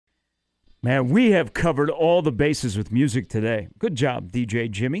Man, we have covered all the bases with music today. Good job, DJ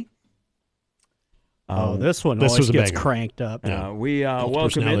Jimmy. This one this always was a gets banger. cranked up. We welcome in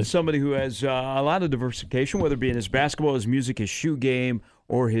personality. somebody who has a lot of diversification, whether it be in his basketball, his music, his shoe game,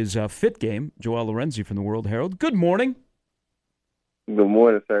 or his fit game. Joel Lorenzi from the World Herald. Good morning. Good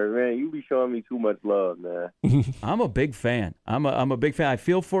morning, sir. Man, you be showing me too much love, man. I'm a big fan. I'm a big fan. I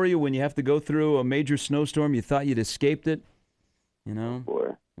feel for you when you have to go through a major snowstorm. You thought you'd escaped it, you know? Boy.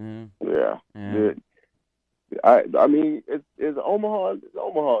 Yeah. Yeah. I mean, it's Omaha.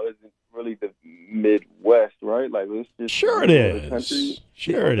 Omaha isn't really the Midwest, right? Like, it's just Sure it the is. country.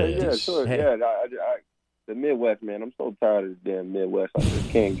 Sure it Okay, is. Yeah, sure. Hey. Yeah, the Midwest, man. I'm so tired of the damn Midwest. I just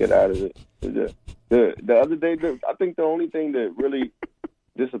can't get out of it. The other day, I think the only thing that really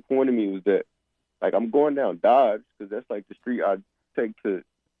disappointed me was that, like, I'm going down Dodge because that's like the street I take to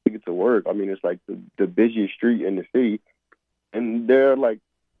get to work. I mean, it's like the busiest street in the city, and there are like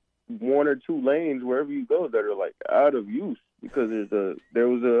one or two lanes wherever you go that are like out of use because there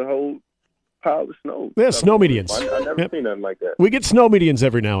was a whole pile of snow. Yeah, snow medians. I never seen nothing like that. We get snow medians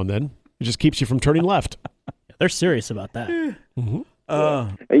every now and then. It just keeps you from turning left. They're serious about that. Mm-hmm.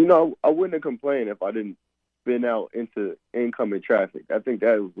 And you know, I wouldn't have complained if I didn't spin out into incoming traffic. I think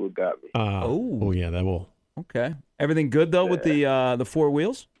that was what got me. Oh, yeah, that will. Okay. Everything good, though, with the four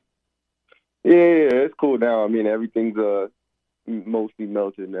wheels? Yeah, it's cool now. I mean, everything's mostly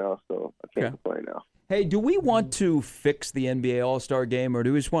melted now, so I can't complain now. Hey, do we want to fix the NBA All-Star Game, or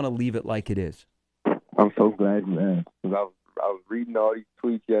do we just want to leave it like it is? I'm so glad, man. 'Cause I was reading all these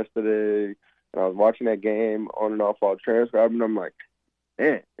tweets yesterday, and I was watching that game on and off all transcribing, and I'm like,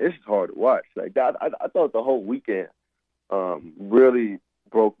 man, this is hard to watch. Like, I thought the whole weekend really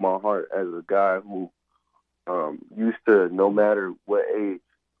broke my heart as a guy who used to, no matter what age,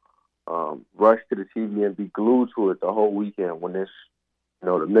 rush to the TV and be glued to it the whole weekend when this,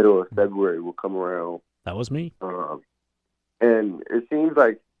 the middle of February will come around. That was me. And it seems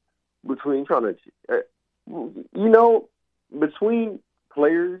like between between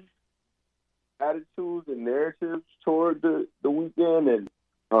players' attitudes and narratives toward the weekend and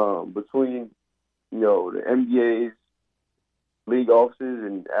between, the NBA's league offices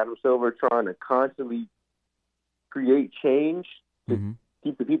and Adam Silver trying to constantly create change to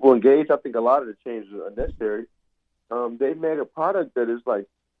keep the people engaged. I think a lot of the changes are unnecessary. They made a product that is like,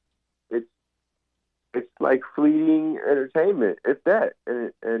 it's like fleeting entertainment. It's that.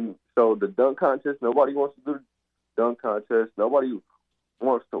 And so the dunk contest, nobody wants to do the dunk contest. Nobody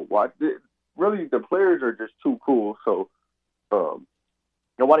wants to watch it. Really, the players are just too cool. So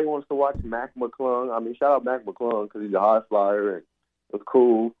nobody wants to watch Mac McClung. I mean, shout out Mac McClung because he's a high flyer and it was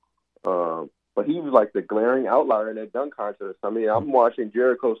cool. But he was like the glaring outlier in that dunk contest. I mean, I'm watching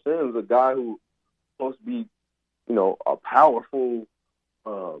Jericho Sims, a guy who's supposed to be, a powerful,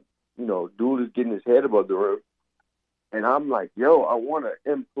 dude is getting his head above the rim. And I'm like, yo, I want to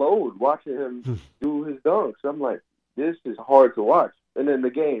implode watching him do his dunks. I'm like, this is hard to watch. And then the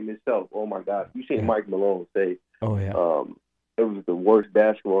game itself, oh my God, you seen Mike Malone say, oh yeah, it was the worst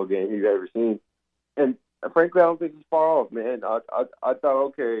basketball game he's ever seen. And frankly, I don't think he's far off, man. I thought,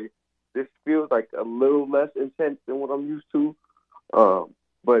 okay, this feels like a little less intense than what I'm used to.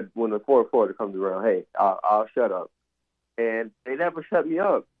 But when the fourth quarter comes around, hey, I'll shut up. And they never shut me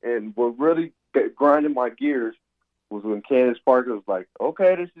up. And what really grinding my gears was when Candace Parker was like,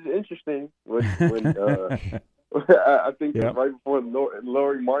 okay, this is interesting. When I think it was right before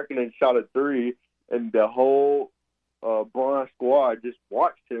Lauri Markkanen shot a three, and the whole Bron squad just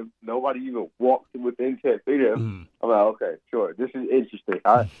watched him. Nobody even walked within 10 feet of him. I'm like, okay, sure, this is interesting.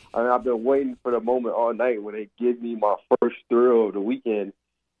 I've been waiting for the moment all night when they give me my first thrill of the weekend,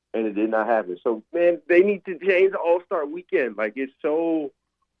 and it did not happen. So, man, they need to change the All-Star Weekend. Like, it's so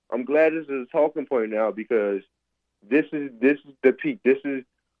 – I'm glad this is a talking point now because this is the peak. This is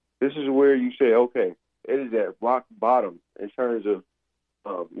where you say, okay, it is at rock bottom in terms of,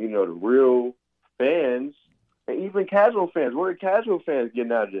 the real fans and even casual fans. Where are casual fans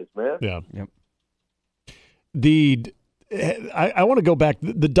getting out of this, man? Yeah. Yep. I want to go back.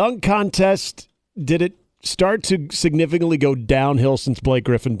 The dunk contest, did it start to significantly go downhill since Blake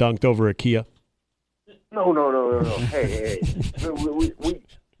Griffin dunked over Ikea? No. Hey.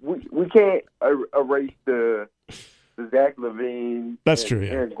 we can't erase the Zach LaVine. That's true.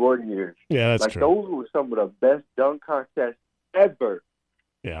 Yeah. Aaron Gordon years. Yeah, that's like, true. Those were some of the best dunk contests ever.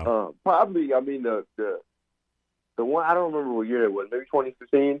 Yeah. Probably. I mean, the one I don't remember what year it was. Maybe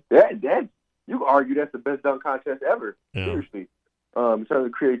 2015. That you could argue that's the best dunk contest ever. Yeah. Seriously, in terms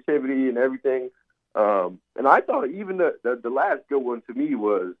of creativity and everything. And I thought even the last good one to me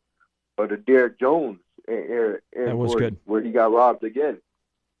was the Derrick Jones and that was Gordon, good, where he got robbed again.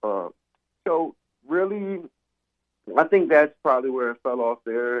 I think that's probably where it fell off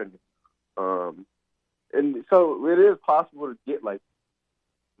there, and so it is possible to get like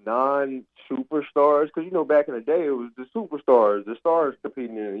non-superstars because back in the day it was the superstars, the stars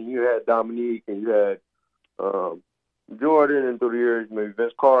competing, and you had Dominique and you had Jordan, and through the years maybe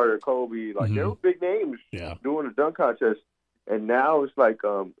Vince Carter, Kobe, like they were big names doing the dunk contest, and now it's like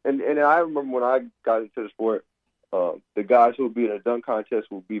and I remember when I got into the sport, the guys who would be in a dunk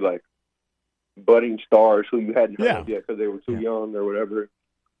contest would be like budding stars who you hadn't heard of yet because they were too young or whatever.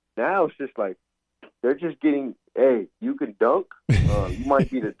 Now it's just like they're just getting, hey, you can dunk. You might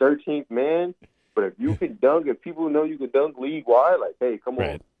be the 13th man, but if you can dunk, if people know you can dunk league-wide, like, hey, come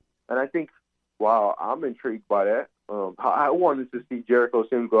on. And I think, wow, I'm intrigued by that. I wanted to see Jericho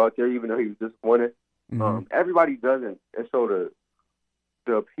Sims go out there, even though he was disappointed. Everybody doesn't, and so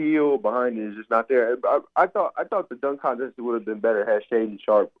the appeal behind it is just not there. I thought the dunk contest would have been better had Shaden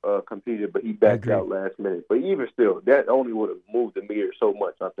Sharp competed, but he backed out last minute. But even still, that only would have moved the meter so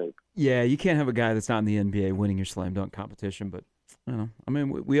much, I think. Yeah, you can't have a guy that's not in the NBA winning your slam dunk competition. But I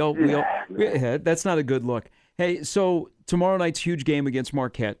mean, we all that's not a good look. Hey, so tomorrow night's huge game against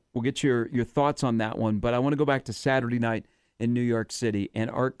Marquette. We'll get your thoughts on that one. But I want to go back to Saturday night in New York City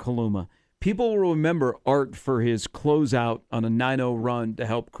and Art Kaluma. People will remember Art for his closeout on a 9-0 run to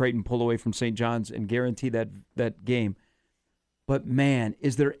help Creighton pull away from St. John's and guarantee that game. But, man,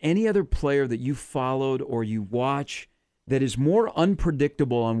 is there any other player that you followed or you watch that is more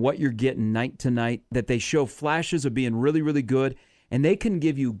unpredictable on what you're getting night to night, that they show flashes of being really, really good, and they can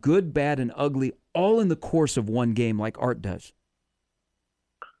give you good, bad, and ugly all in the course of one game like Art does?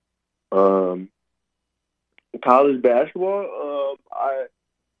 College basketball,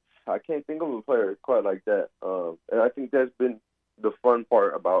 I can't think of a player quite like that. And I think that's been the fun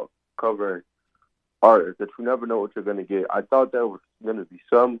part about covering Art, is that you never know what you're going to get. I thought there was going to be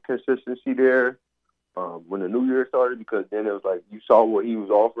some consistency there when the new year started, because then it was like you saw what he was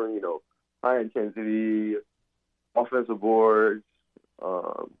offering, high intensity, offensive boards.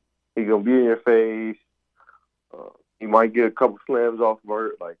 He's going to be in your face. He might get a couple slams off of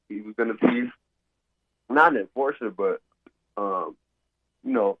Art. Like, he was going to be not an enforcer, but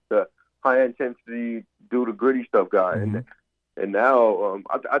the high intensity, do the gritty stuff guy. And now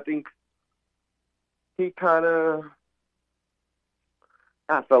I think he kind of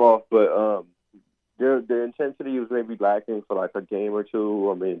not fell off, but the intensity was maybe lacking for like a game or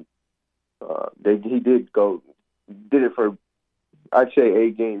two. I mean, he did it for, I'd say,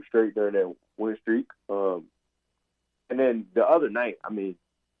 8 games straight during that win streak. And then the other night, I mean,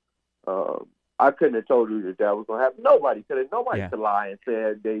 I couldn't have told you that was going to happen. Nobody could lie and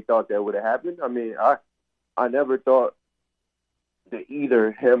say they thought that would have happened. I mean, I never thought that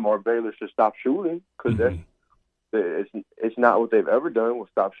either him or Baylor should stop shooting, because it's not what they've ever done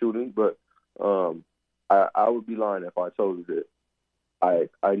with stop shooting. But I would be lying if I told you that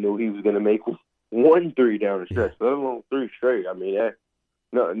I knew he was going to make 1 3 down the stretch, let alone 3 straight. I mean,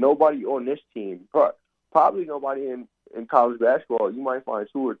 nobody on this team, probably nobody in college basketball, you might find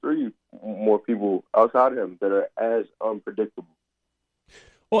 2 or 3 more people outside of him that are as unpredictable.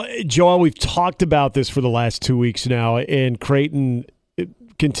 Well, Joel, we've talked about this for the last 2 weeks now, and Creighton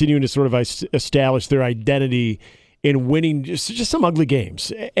continuing to sort of establish their identity in winning just some ugly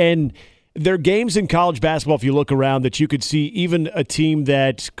games. And there are games in college basketball, if you look around, that you could see even a team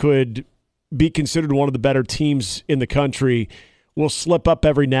that could be considered one of the better teams in the country will slip up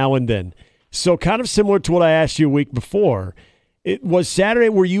every now and then. So kind of similar to what I asked you a week before, it was Saturday,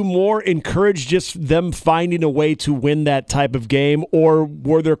 were you more encouraged just them finding a way to win that type of game, or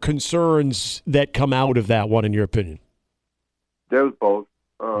were there concerns that come out of that one, in your opinion? There was both.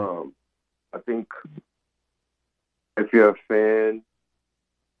 I think if you're a fan,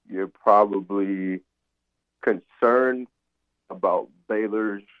 you're probably concerned about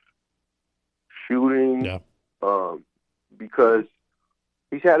Baylor's shooting, because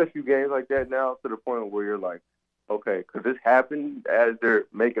he's had a few games like that now, to the point where you're like, okay, because this happened as they're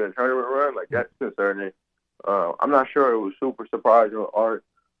making a tournament run, like, that's concerning. I'm not sure it was super surprising with Art,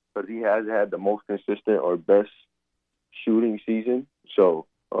 because he has had the most consistent or best shooting season. So,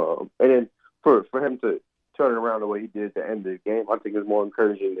 and then for him to turn it around the way he did at the end of the game, I think is more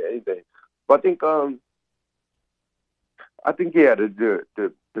encouraging than anything. But I think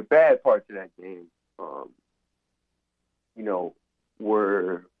the bad parts of that game,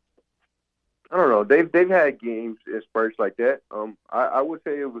 were, I don't know, they've had games in spurts like that. I would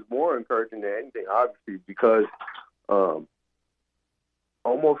say it was more encouraging than anything, obviously, because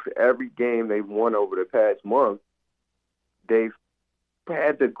almost every game they've won over the past month, they've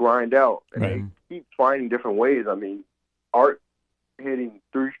had to grind out, and they keep finding different ways. I mean, Art hitting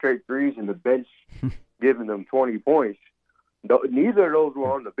 3 straight threes, and the bench giving them 20 points. Neither of those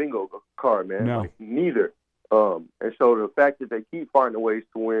were on the bingo card, man. No. Like, neither. And so the fact that they keep finding ways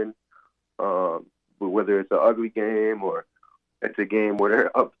to win, whether it's an ugly game or it's a game where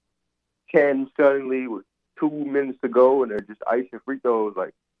they're up 10 suddenly with 2 minutes to go and they're just icing free throws,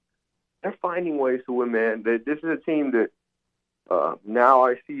 like, they're finding ways to win, man. This is a team that now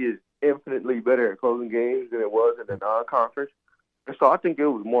I see is infinitely better at closing games than it was in the non-conference. And so I think it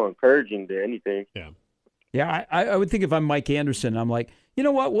was more encouraging than anything. Yeah, I would think if I'm Mike Anderson, I'm like, you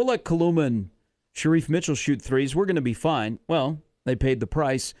know what? We'll let Kaluma and Sharif Mitchell shoot threes. We're going to be fine. Well, they paid the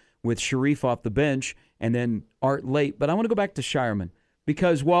price with Sharif off the bench and then Art late. But I want to go back to Shireman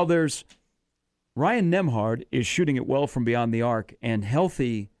because while there's Ryan Nembhard is shooting it well from beyond the arc and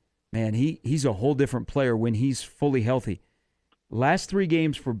healthy, man, he's a whole different player when he's fully healthy. Last 3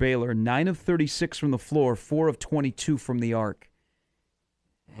 games for Baylor, 9 of 36 from the floor, 4 of 22 from the arc.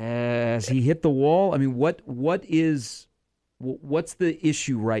 Has he hit the wall? I mean, what's the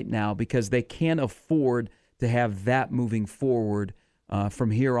issue right now? Because they can't afford to have that moving forward from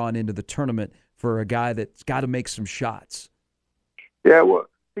here on into the tournament for a guy that's got to make some shots. Yeah, well,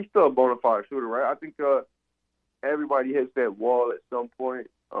 he's still a bona fide shooter, right? I think everybody hits that wall at some point.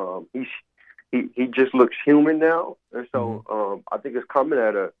 He just looks human now, and so I think it's coming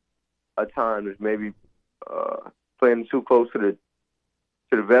at a time that's maybe playing too close to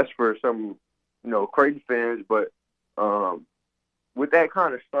the vest for some, Creighton fans. But with that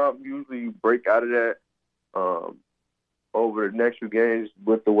kind of stuff, usually you break out of that over the next few games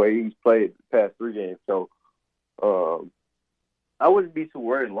with the way he's played the past 3 games. So I wouldn't be too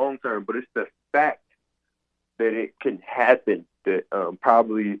worried long term, but it's the fact that it can happen that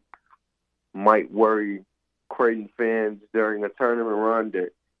probably might worry Creighton fans during a tournament run.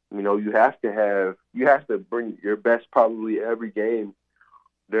 That you have to bring your best probably every game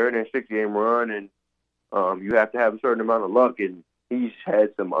during that 6-game run, and you have to have a certain amount of luck. And he's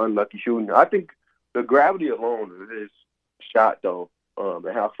had some unlucky shooting. I think the gravity alone of his shot, though, and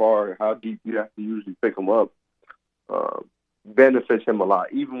how deep you have to usually pick him up, benefits him a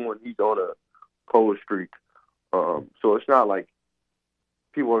lot, even when he's on a cold streak. So it's not like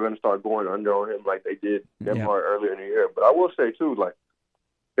people are going to start going under on him like they did Nembhard earlier in the year. But I will say, too, like,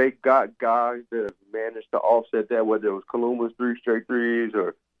 they got guys that have managed to offset that, whether it was Kaluma's 3 straight threes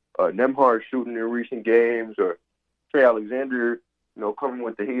or Nembhard shooting in recent games or Trey Alexander, coming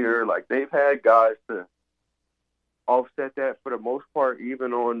with the heater. Like, they've had guys to offset that for the most part,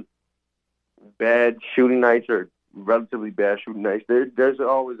 even on bad shooting nights or relatively bad shooting nights. There's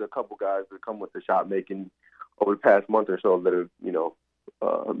always a couple guys that come with the shot making over the past month or so that have,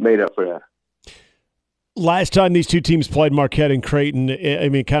 made up for that. Last time these two teams played, Marquette and Creighton, I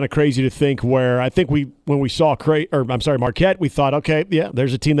mean, kind of crazy to think where I think when we saw Marquette, we thought, okay, yeah,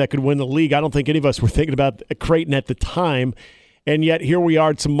 there's a team that could win the league. I don't think any of us were thinking about Creighton at the time, and yet here we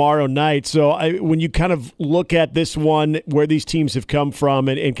are tomorrow night. So when you kind of look at this one, where these teams have come from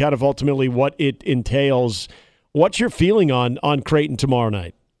and kind of ultimately what it entails, what's your feeling on Creighton tomorrow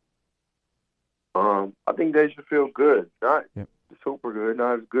night? I think they should feel good. Not super good,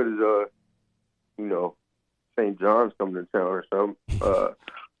 not as good as St. John's coming to town or something.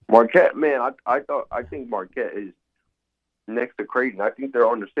 Marquette, man, I think Marquette is next to Creighton. I think they're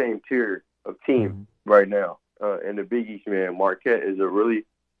on the same tier of team right now. In the Big East, man, Marquette is a really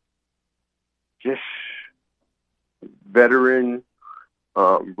just veteran,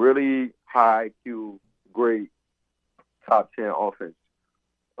 really high IQ, great top 10 offense.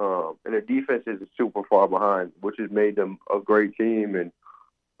 And their defense is super far behind, which has made them a great team. And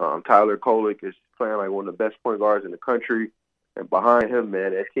Tyler Kolek is playing like one of the best point guards in the country. And behind him,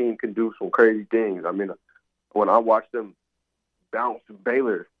 man, that team can do some crazy things. I mean, when I watched them bounce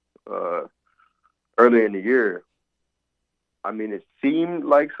Baylor earlier in the year, I mean, it seemed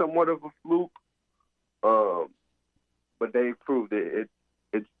like somewhat of a fluke, but they proved it's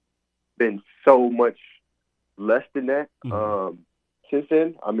been so much less than that since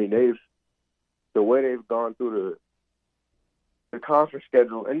then. I mean, the way they've gone through the conference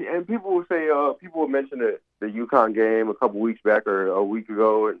schedule, and people will say, people will mention the UConn game a couple weeks back or a week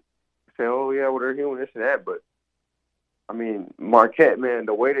ago and say, oh yeah, well they're doing this and that. But I mean, Marquette, man,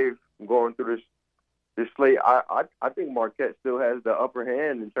 the way they've gone through this slate, I think Marquette still has the upper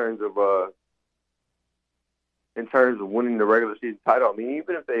hand in terms of winning the regular season title. I mean,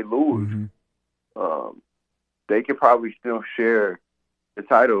 even if they lose, they could probably still share the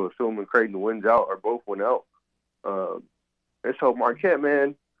title, assuming Creighton wins out or both win out. And so Marquette,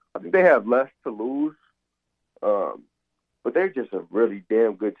 man, I think they have less to lose, but they're just a really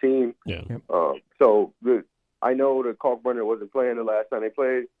damn good team. Yeah. So I know that Kalkbrenner wasn't playing the last time they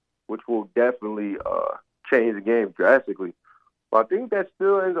played, which will definitely change the game drastically. But I think that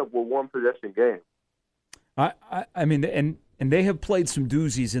still ends up with one possession game. I mean, and they have played some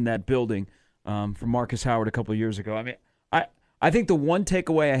doozies in that building from Marcus Howard a couple of years ago. I mean, I think the one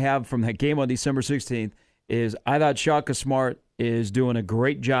takeaway I have from that game on December 16th is I thought Shaka Smart is doing a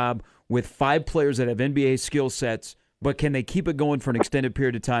great job with 5 players that have NBA skill sets, but can they keep it going for an extended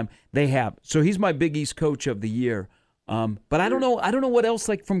period of time? They have. So he's my Big East Coach of the Year. But I don't know what else,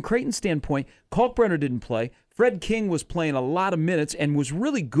 like from Creighton's standpoint. Kalkbrenner didn't play. Fred King was playing a lot of minutes and was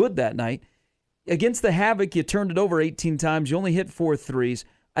really good that night. Against the Havoc, you turned it over 18 times. You only hit 4 threes.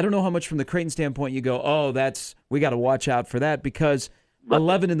 I don't know how much from the Creighton standpoint you go, we got to watch out for that because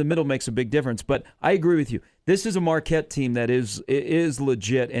 11 in the middle makes a big difference. But I agree with you. This is a Marquette team that is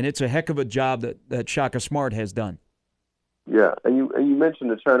legit, and it's a heck of a job that Shaka Smart has done. Yeah, and you mentioned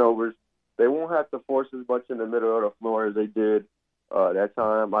the turnovers. They won't have to force as much in the middle of the floor as they did that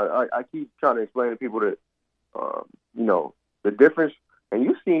time. I keep trying to explain to people that, the difference, and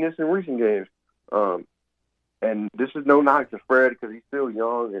you've seen this in recent games, and this is no knock to Fred because he's still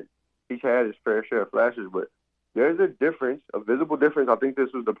young and he's had his fair share of flashes, but there's a difference, a visible difference. I think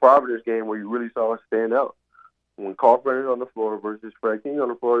this was the Providence game where you really saw it stand out. When Kalkbrenner is on the floor versus Fred King on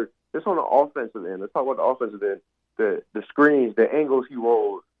the floor, just on the offensive end. Let's talk about the offensive end. The screens, the angles he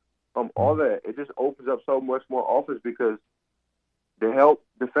rolls, all that. It just opens up so much more offense because the help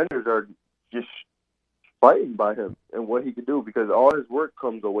defenders are just fighting by him and what he can do because all his work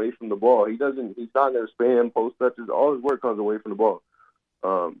comes away from the ball. He's not going to spam post touches. All his work comes away from the ball.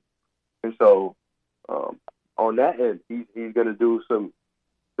 And so on that end, he's going to do some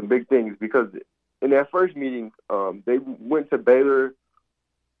big things because in that first meeting, they went to Baylor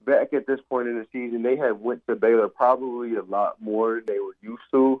back at this point in the season. They had went to Baylor probably a lot more than they were used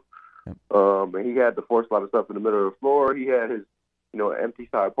to. And he had to force a lot of stuff in the middle of the floor. He had his, empty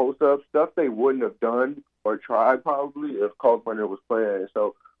side post-ups, stuff they wouldn't have done or tried probably if Kalkbrenner was playing.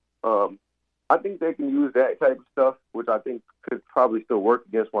 So I think they can use that type of stuff, which I think could probably still work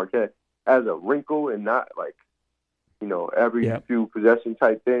against Marquette as a wrinkle and not like, every few possession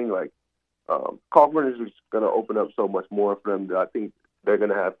type thing. Like Kalkbrenner is just going to open up so much more for them that I think they're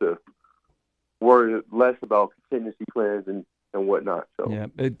going to have to worry less about contingency plans and whatnot. So yeah,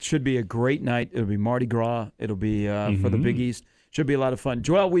 it should be a great night. It'll be Mardi Gras. It'll be for the Big East. Should be a lot of fun.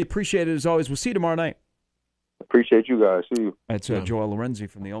 Joel, we appreciate it as always. We'll see you tomorrow night. Appreciate you guys. See you. That's Joel Lorenzi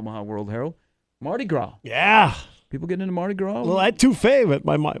from the Omaha World Herald. Mardi Gras. Yeah. People getting into Mardi Gras? Well, etouffee. But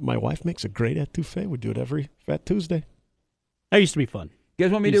my wife makes a great etouffee. We do it every Fat Tuesday. That used to be fun. You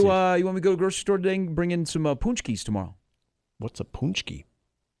guys want me to? You want me to go to the grocery store today and bring in some punchkis tomorrow? What's a punchki?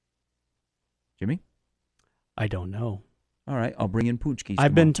 Jimmy? I don't know. All right, I'll bring in punchkis.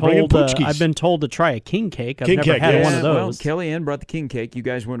 I've been told to try a king cake. I've never had one of those. Well, Kellyanne brought the king cake. You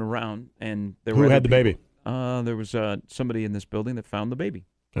guys weren't around, and who had the baby? There was somebody in this building that found the baby.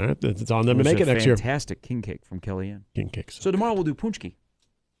 All right, it's on them to make it next year. Fantastic king cake from Kellyanne. King cakes. So tomorrow we'll do punchki.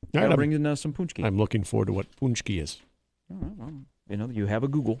 All right, I'll bring in some punchki. I'm looking forward to what punchki is. You have a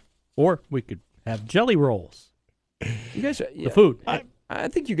Google. Or we could have jelly rolls. You guys, the food. I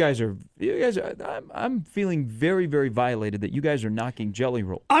think you guys are. I'm feeling very, very violated that you guys are knocking Jelly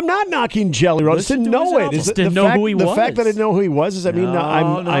Roll. I'm not knocking Jelly Roll. I just didn't know it. Just didn't know who he was. The fact that I didn't know who he was, does that mean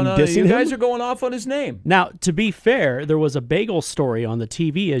I'm dissing him? You guys are going off on his name. Now, to be fair, there was a bagel story on the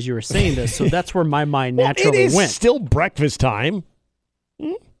TV as you were saying this, so that's where my mind naturally went. It is still breakfast time.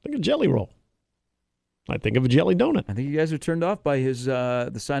 Think of Jelly Roll. I think of a jelly donut. I think you guys are turned off by his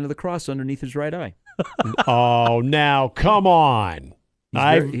the sign of the cross underneath his right eye. Oh, now come on.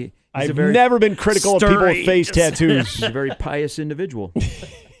 I've never been critical of people with face tattoos. He's a very pious individual.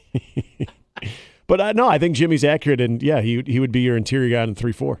 But I think Jimmy's accurate, and yeah, he would be your interior guy in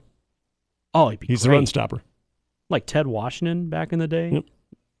 3-4. Oh, he's the run stopper. Like Ted Washington back in the day. Yep.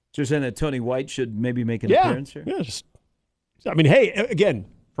 So you're saying that Tony White should maybe make an appearance here? Yeah, hey, again,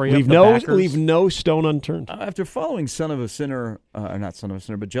 leave no stone unturned. After following Son of a Sinner, not Son of a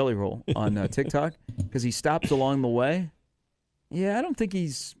Sinner, but Jelly Roll on TikTok, because he stops along the way. Yeah, I don't think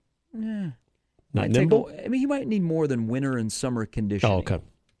he's not nimble. He might need more than winter and summer conditioning. Oh, okay.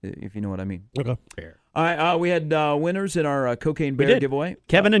 If you know what I mean. Okay. Fair. All right, we had winners in our Cocaine Bear giveaway.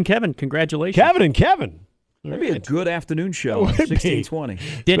 Kevin and Kevin, congratulations. Kevin. That'd be a good afternoon show. 1620.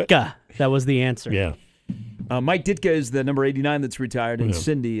 Ditka, that was the answer. Yeah. Mike Ditka is the number 89 that's retired, and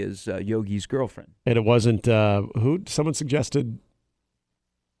Cindy is Yogi's girlfriend. And it wasn't who? Someone suggested.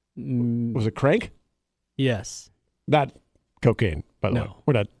 Was it Crank? Yes. Not cocaine, by the way.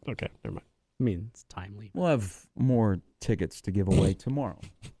 We're not. Okay, never mind. I mean, it's timely. We'll have more tickets to give away tomorrow.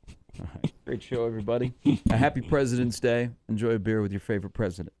 All right. Great show, everybody. A happy President's Day. Enjoy a beer with your favorite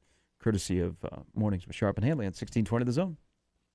president. courtesy of Mornings with Sharp and Hanley on 1620 The Zone.